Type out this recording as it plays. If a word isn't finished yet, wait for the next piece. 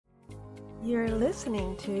You're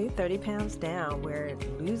listening to 30 Pounds Down, where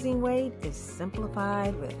losing weight is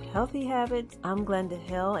simplified with healthy habits. I'm Glenda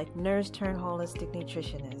Hill, a nurse turned holistic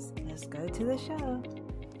nutritionist. Let's go to the show.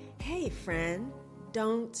 Hey, friend.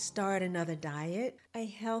 Don't start another diet. A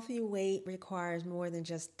healthy weight requires more than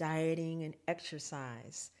just dieting and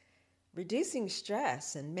exercise. Reducing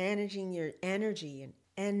stress and managing your energy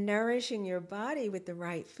and nourishing your body with the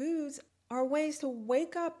right foods are ways to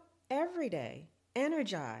wake up every day,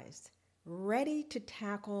 energized, ready to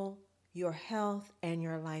tackle your health and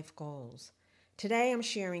your life goals. Today, I'm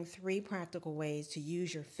sharing 3 practical ways to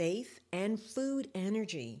use your faith and food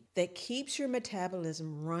energy that keeps your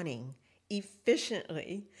metabolism running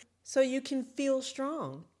efficiently so you can feel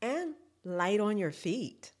strong and light on your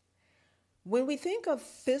feet. When we think of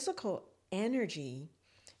physical energy,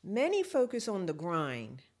 many focus on the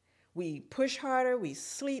grind. We push harder, we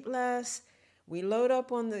sleep less, we load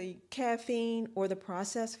up on the caffeine or the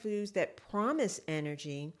processed foods that promise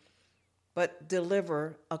energy but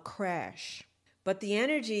deliver a crash. But the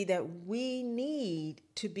energy that we need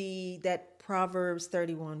to be that Proverbs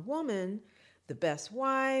 31 woman, the best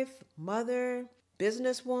wife, mother,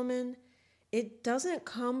 businesswoman, it doesn't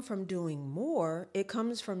come from doing more. It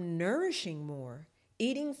comes from nourishing more,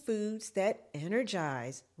 eating foods that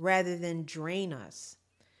energize rather than drain us.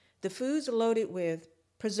 The foods loaded with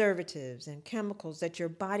preservatives and chemicals that your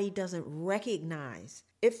body doesn't recognize.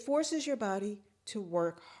 It forces your body to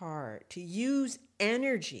work hard, to use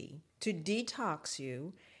energy to detox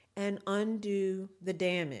you and undo the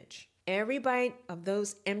damage. Every bite of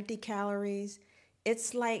those empty calories,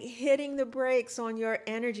 it's like hitting the brakes on your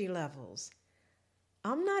energy levels.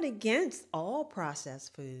 I'm not against all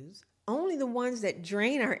processed foods, only the ones that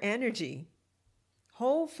drain our energy.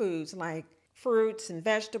 Whole foods like fruits and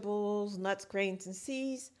vegetables, nuts, grains, and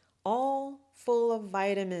seeds, all full of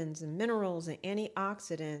vitamins and minerals and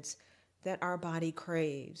antioxidants that our body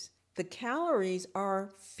craves. The calories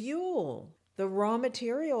are fuel. The raw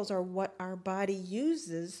materials are what our body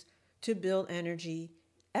uses to build energy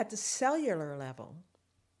at the cellular level.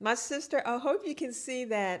 My sister, I hope you can see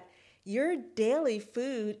that your daily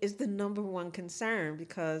food is the number one concern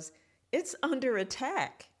because it's under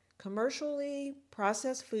attack. Commercially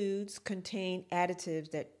processed foods contain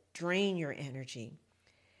additives that drain your energy,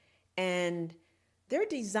 and they're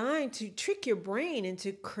designed to trick your brain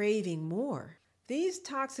into craving more. These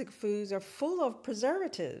toxic foods are full of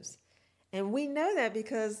preservatives, and we know that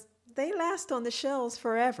because they last on the shelves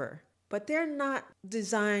forever, but they're not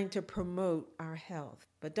designed to promote our health.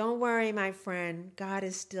 But don't worry, my friend, God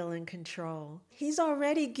is still in control. He's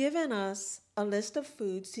already given us a list of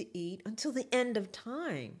foods to eat until the end of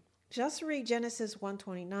time. Just read Genesis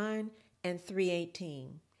 1:29 and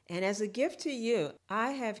 3:18. And as a gift to you,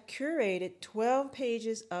 I have curated 12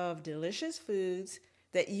 pages of delicious foods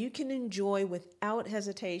that you can enjoy without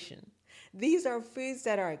hesitation. These are foods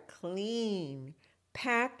that are clean,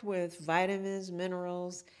 packed with vitamins,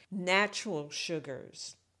 minerals, natural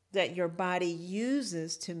sugars that your body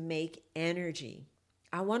uses to make energy.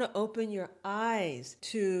 I want to open your eyes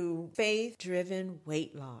to faith-driven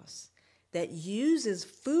weight loss that uses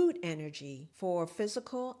food energy for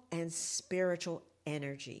physical and spiritual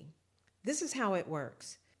energy. This is how it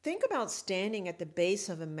works. Think about standing at the base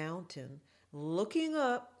of a mountain, looking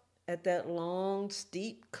up at that long,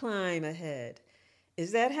 steep climb ahead.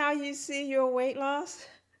 Is that how you see your weight loss?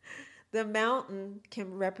 The mountain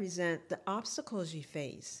can represent the obstacles you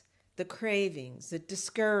face, the cravings, the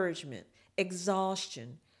discouragement,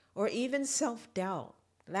 exhaustion, or even self-doubt,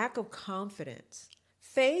 lack of confidence.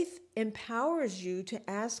 Faith empowers you to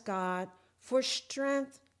ask God for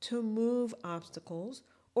strength to move obstacles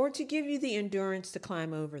or to give you the endurance to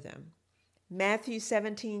climb over them. Matthew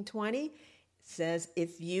 17:20 says,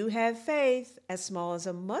 if you have faith as small as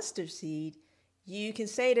a mustard seed, you can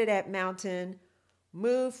say to that mountain,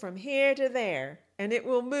 move from here to there, and it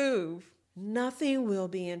will move. Nothing will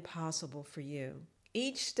be impossible for you.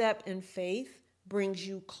 Each step in faith brings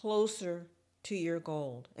you closer to your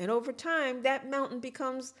goal. And over time, that mountain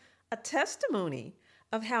becomes a testimony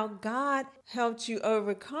of how God helped you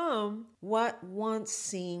overcome what once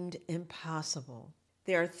seemed impossible.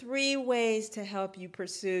 There are 3 ways to help you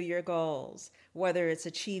pursue your goals, whether it's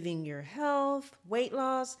achieving your health, weight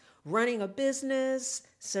loss, running a business,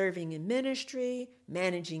 serving in ministry,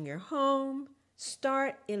 managing your home.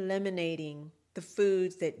 Start eliminating the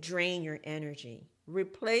foods that drain your energy.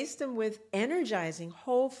 Replace them with energizing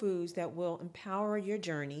whole foods that will empower your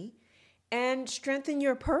journey and strengthen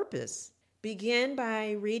your purpose. Begin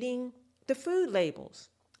by reading the food labels.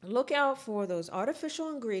 Look out for those artificial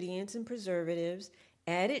ingredients and preservatives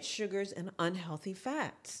added sugars, and unhealthy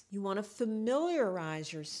fats. You want to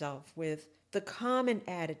familiarize yourself with the common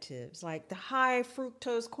additives like the high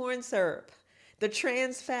fructose corn syrup, the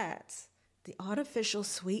trans fats, the artificial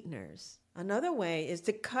sweeteners. Another way is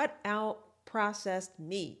to cut out processed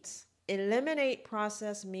meats. Eliminate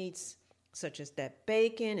processed meats such as that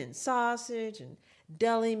bacon and sausage and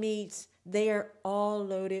deli meats. They are all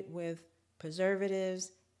loaded with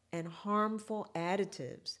preservatives and harmful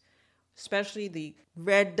additives, especially the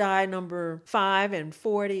red dye number 5 and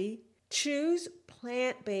 40. Choose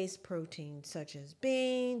plant-based proteins such as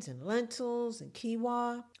beans and lentils and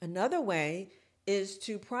quinoa. Another way is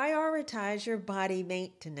to prioritize your body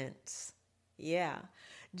maintenance. Yeah,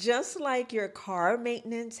 just like your car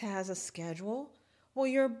maintenance has a schedule, well,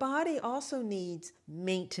 your body also needs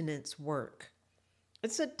maintenance work.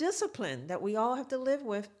 It's a discipline that we all have to live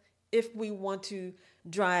with if we want to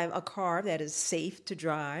drive a car that is safe to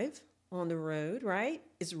drive on the road, right?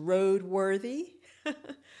 It's roadworthy.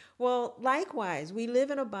 Well, likewise, we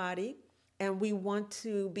live in a body and we want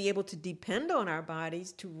to be able to depend on our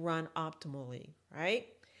bodies to run optimally, right?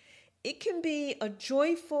 It can be a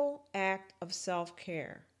joyful act of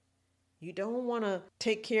self-care. You don't want to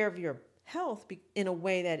take care of your health in a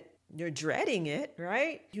way that you're dreading it,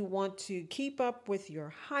 right? You want to keep up with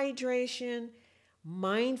your hydration,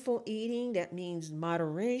 mindful eating, that means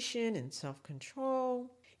moderation and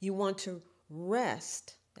self-control. You want to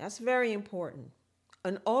rest. That's very important.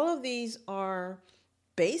 And all of these are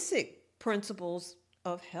basic principles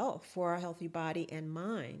of health for a healthy body and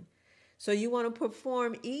mind. So you want to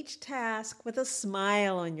perform each task with a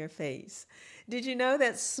smile on your face. Did you know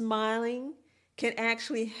that smiling can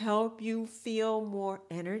actually help you feel more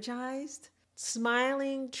energized?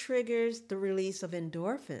 Smiling triggers the release of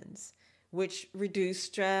endorphins, which reduce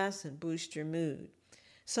stress and boost your mood.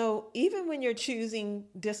 So even when you're choosing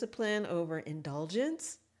discipline over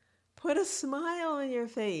indulgence, put a smile on your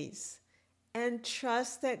face and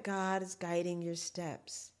trust that God is guiding your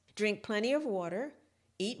steps. Drink plenty of water,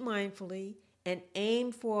 eat mindfully, and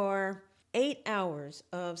aim for 8 hours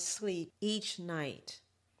of sleep each night.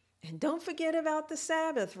 And don't forget about the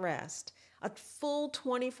Sabbath rest, a full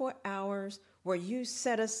 24 hours where you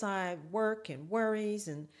set aside work and worries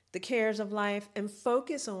and the cares of life and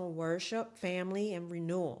focus on worship, family, and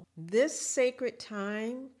renewal. This sacred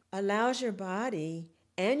time allows your body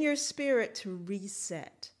and your spirit to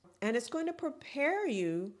reset. And it's going to prepare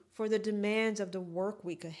you for the demands of the work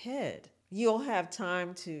week ahead. You'll have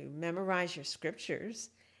time to memorize your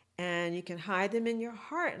scriptures and you can hide them in your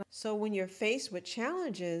heart. So when you're faced with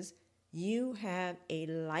challenges, you have a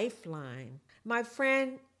lifeline. My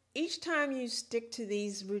friend, each time you stick to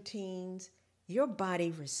these routines, your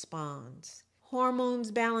body responds.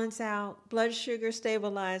 Hormones balance out, blood sugar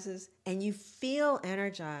stabilizes, and you feel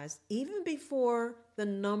energized even before the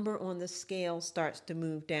number on the scale starts to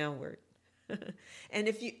move downward. And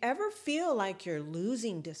if you ever feel like you're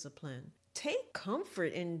losing discipline, take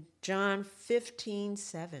comfort in John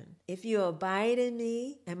 15:7. If you abide in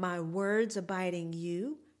me and my words abide in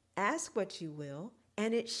you, ask what you will,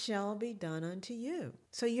 and it shall be done unto you.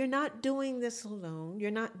 So you're not doing this alone.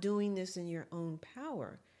 You're not doing this in your own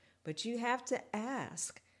power, but you have to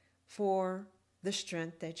ask for the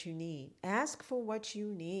strength that you need. Ask for what you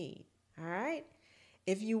need, all right?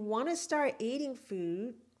 If you want to start eating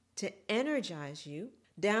food to energize you,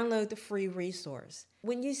 download the free resource.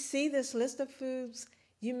 When you see this list of foods,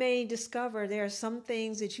 you may discover there are some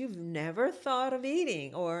things that you've never thought of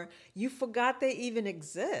eating or you forgot they even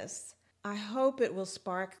exist. I hope it will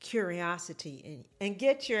spark curiosity in you and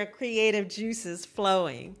get your creative juices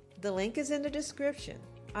flowing. The link is in the description.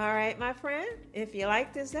 All right, my friend, if you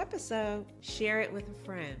like this episode, share it with a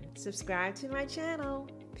friend. Subscribe to my channel.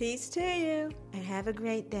 Peace to you and have a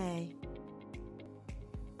great day.